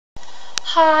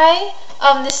Hi,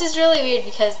 this is really weird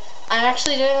because I'm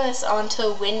actually doing this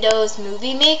onto Windows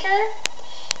Movie Maker.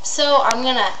 So I'm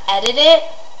gonna edit it,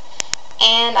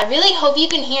 and I really hope you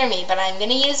can hear me, but I'm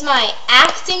gonna use my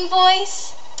acting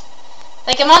voice.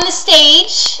 Like I'm on the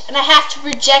stage, and I have to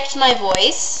project my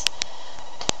voice.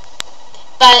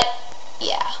 But,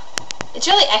 yeah. It's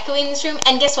really echoey in this room,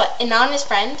 and guess what? Anonymous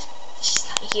friend, she's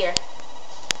not here.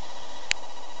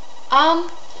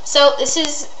 So this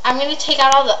is, I'm going to take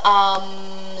out all the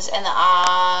ums and the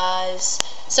ahs.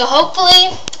 So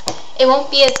hopefully it won't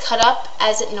be as cut up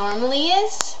as it normally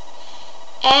is.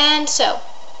 And so,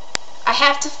 I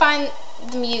have to find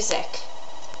the music.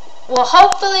 Well,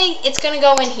 hopefully it's going to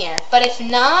go in here. But if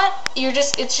not,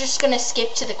 it's just going to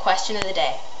skip to the question of the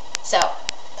day. So,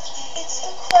 it's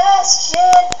the question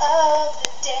of the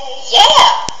day.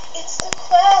 yeah! It's the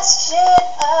question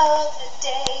of the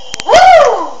day.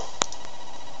 Woo!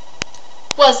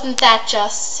 Wasn't that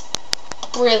just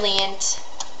brilliant?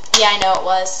 Yeah, I know it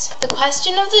was. The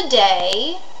question of the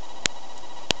day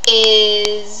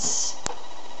is...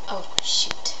 Oh,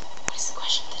 shoot. What is the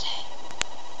question of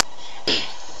the day?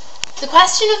 The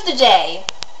question of the day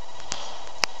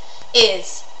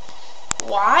is,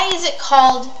 why is it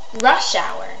called rush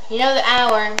hour? You know, the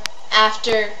hour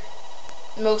after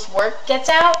most work gets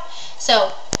out?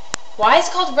 So, why is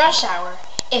it called rush hour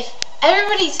if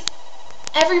everybody's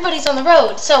on the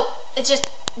road? So, it's just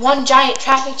one giant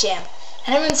traffic jam.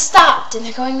 And everyone's stopped and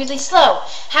they're going really slow.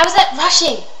 How is that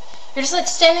rushing? You're just like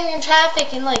standing in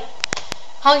traffic and like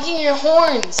honking your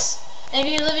horns. Maybe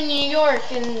you live in New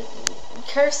York and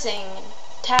cursing and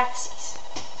taxis.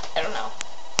 I don't know.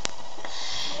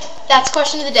 That's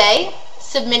question of the day,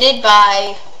 submitted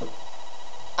by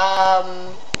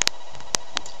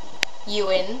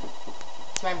Ewan.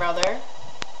 It's my brother.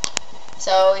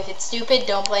 So if it's stupid,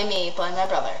 don't blame me, blame my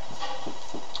brother.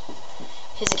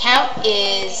 His account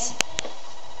is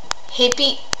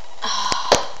Hippie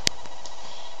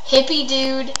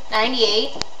Dude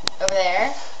 98 over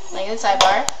there, like in the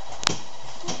sidebar.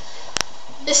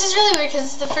 This is really weird because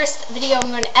it's the first video I'm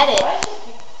going to edit.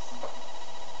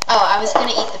 Oh, I was going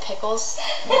to eat the pickles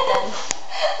then.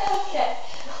 Okay.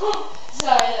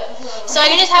 Sorry. So I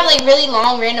can just have like really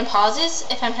long random pauses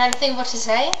if I'm trying to think of what to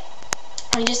say.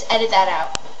 I just edit that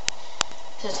out.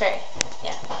 So it's very,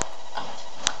 yeah.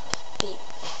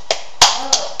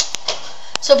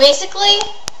 So basically,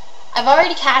 I've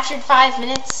already captured 5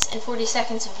 minutes and 40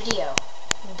 seconds of video.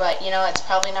 But, you know, it's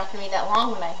probably not going to be that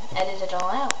long when I edit it all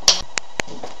out.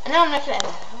 No, I'm not going to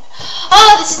edit that out.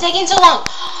 Oh, this is taking so long.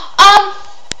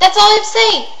 That's all I have to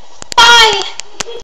say. Bye!